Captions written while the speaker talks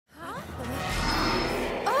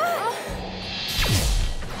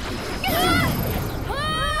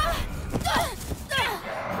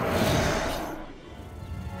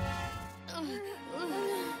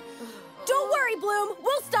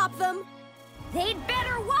They'd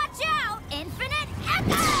better watch out! Infinite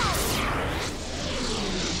Echo!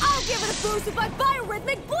 I'll give it a boost with my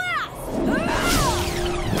biorhythmic blast!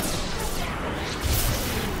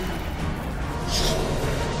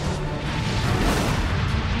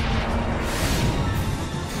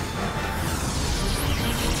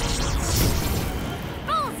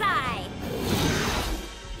 Bullseye!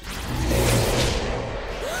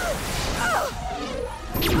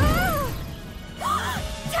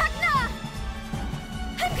 Techna!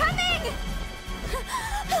 I'm coming!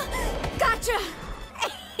 Gotcha!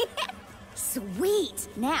 Sweet!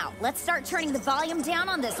 Now, let's start turning the volume down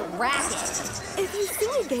on this racket. If you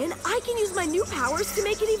sing again, I can use my new powers to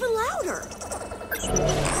make it even louder.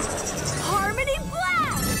 Harmony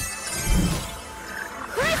Blast!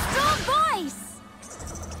 Crystal Voice!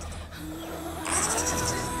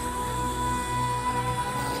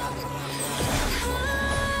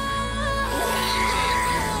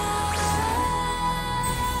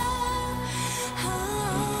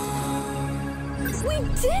 We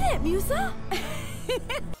did it, Musa!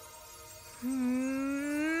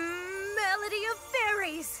 Melody of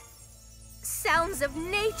fairies. Sounds of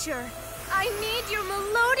nature. I need your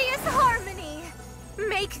melodious harmony.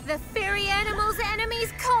 Make the fairy animals'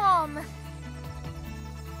 enemies calm.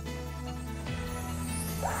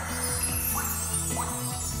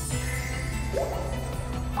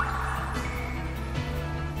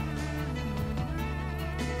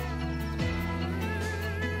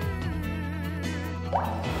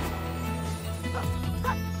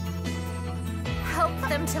 Help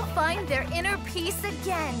them to find their inner peace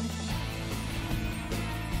again.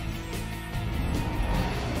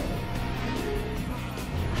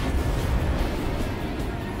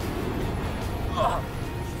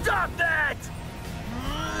 Stop that!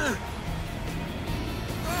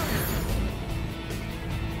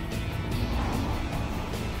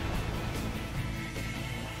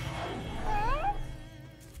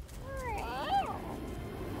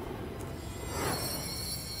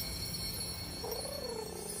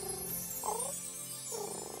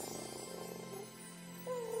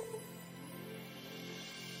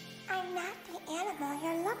 I'm not the animal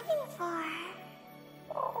you're looking for.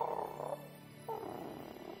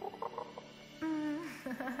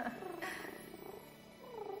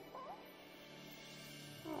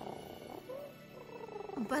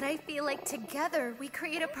 But I feel like together we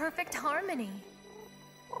create a perfect harmony.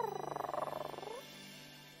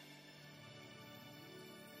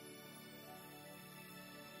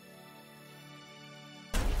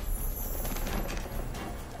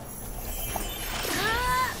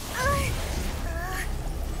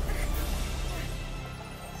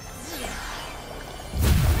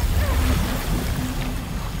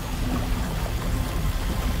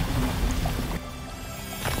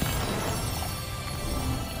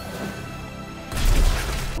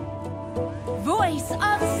 Voice of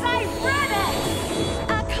Cyrenic!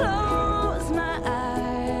 I close my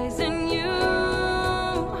eyes and you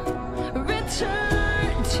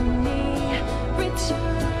return to me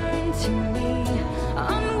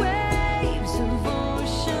on waves of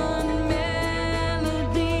ocean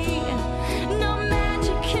melody. No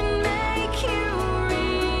magic can make you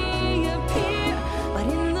reappear, but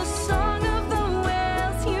in the song of the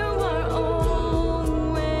whales you are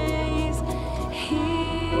always here.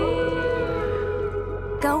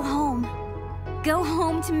 Go home. Go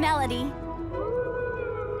home to Melody.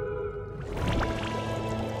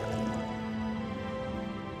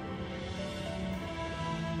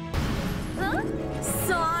 Huh?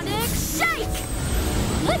 Sonic Shake!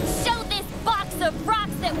 Let's show this box of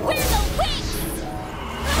rocks that we're the Winx!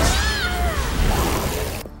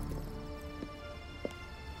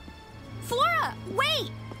 Flora,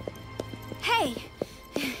 wait! Hey,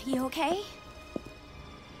 you okay?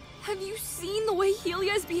 Have you seen the way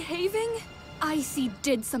Helia's behaving? Icy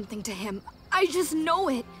did something to him. I just know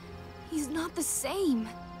it. He's not the same.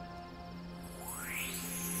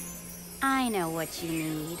 I know what you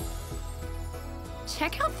need.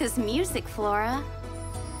 Check out this music, Flora.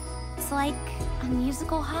 It's like a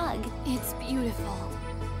musical hug. It's beautiful.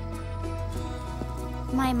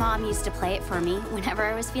 My mom used to play it for me whenever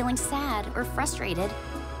I was feeling sad or frustrated.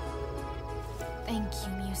 Thank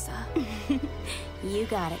you, Musa. You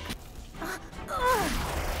got it.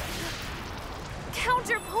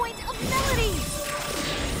 Counterpoint of melody!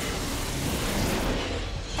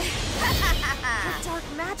 The dark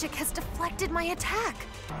magic has deflected my attack.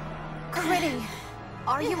 Gritty,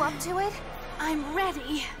 are you up to it? I'm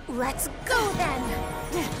ready. Let's go then!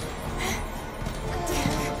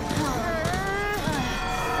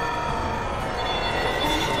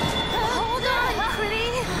 Hold on,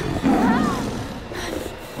 Gritty!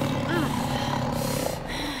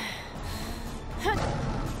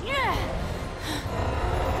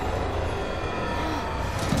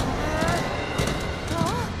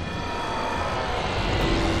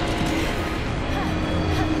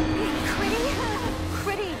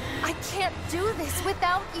 do this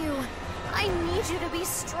without you. I need you to be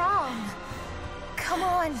strong. Come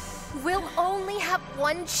on, we'll only have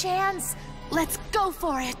one chance. Let's go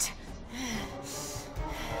for it.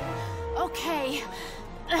 Okay,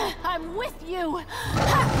 I'm with you.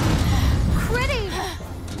 Critty,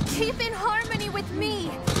 keep in harmony with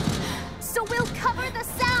me, so we'll cover the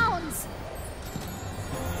sounds.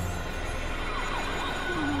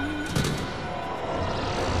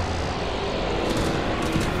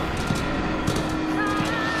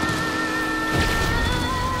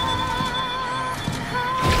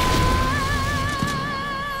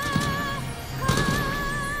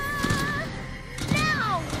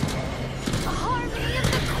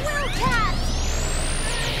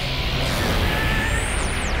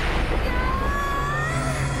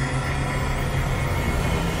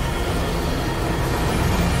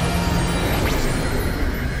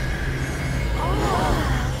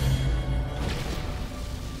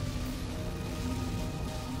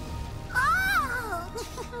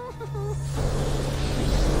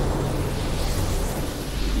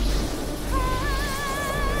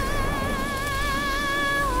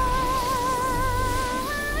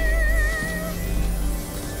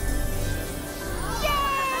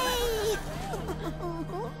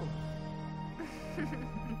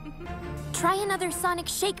 Try another sonic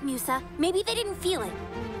shake, Musa. Maybe they didn't feel it.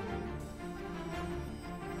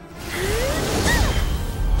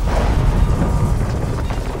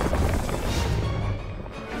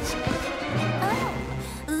 Oh,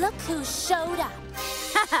 look who showed up.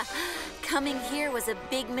 Coming here was a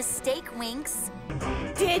big mistake, Winx.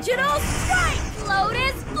 Digital strike,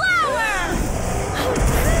 Lotus Flower!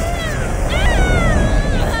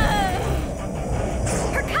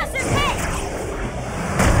 Percussive hit!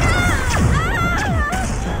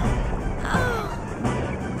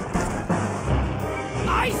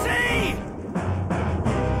 I see!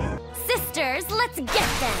 Sisters, let's get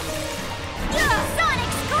them!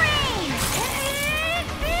 Sonic Scream!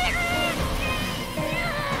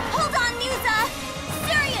 Hold on, Musa!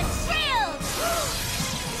 Serious Shield!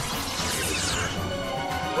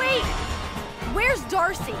 Wait, where's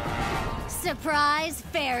Darcy? Surprise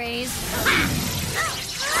fairies!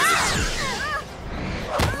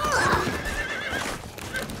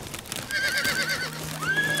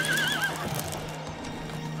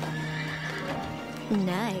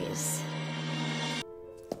 Nice.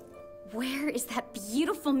 Where is that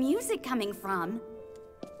beautiful music coming from?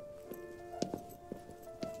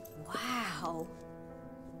 Wow.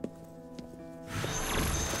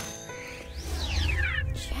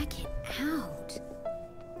 Check it out.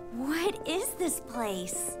 What is this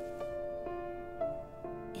place?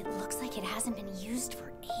 It looks like it hasn't been used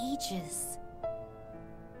for ages.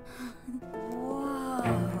 Whoa.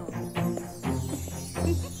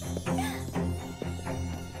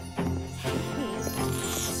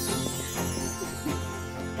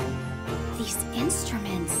 These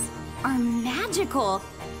instruments are magical.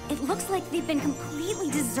 It looks like they've been completely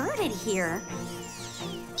deserted here.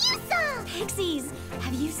 Musa! Pixies,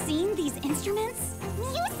 have you seen these instruments?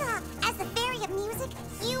 Musa! As the fairy of music,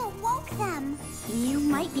 you woke them. You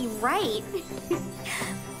might be right.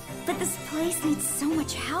 But this place needs so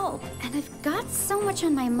much help, and I've got so much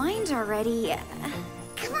on my mind already.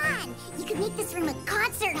 Come on! You could make this room a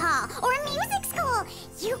concert hall or a music school.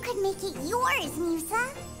 You could make it yours, Musa.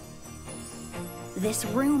 This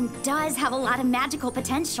room does have a lot of magical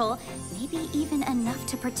potential, maybe even enough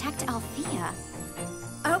to protect ALFEA.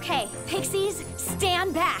 Okay, Pixies,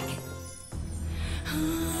 stand back.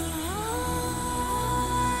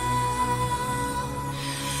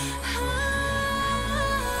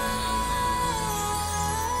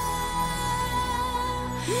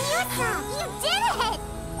 Musa, you did it!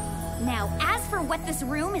 Now, as for what this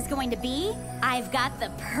room is going to be, I've got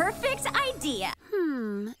the perfect idea.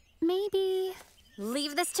 Maybe...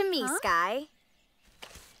 Leave this to me, Sky.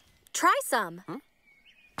 Try some.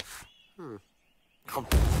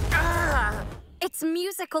 It's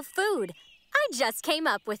musical food. I just came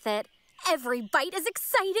up with it. Every bite is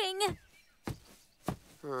exciting.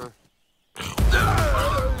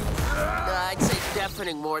 I'd say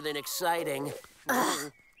deafening more than exciting.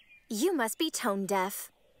 You must be tone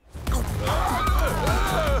deaf.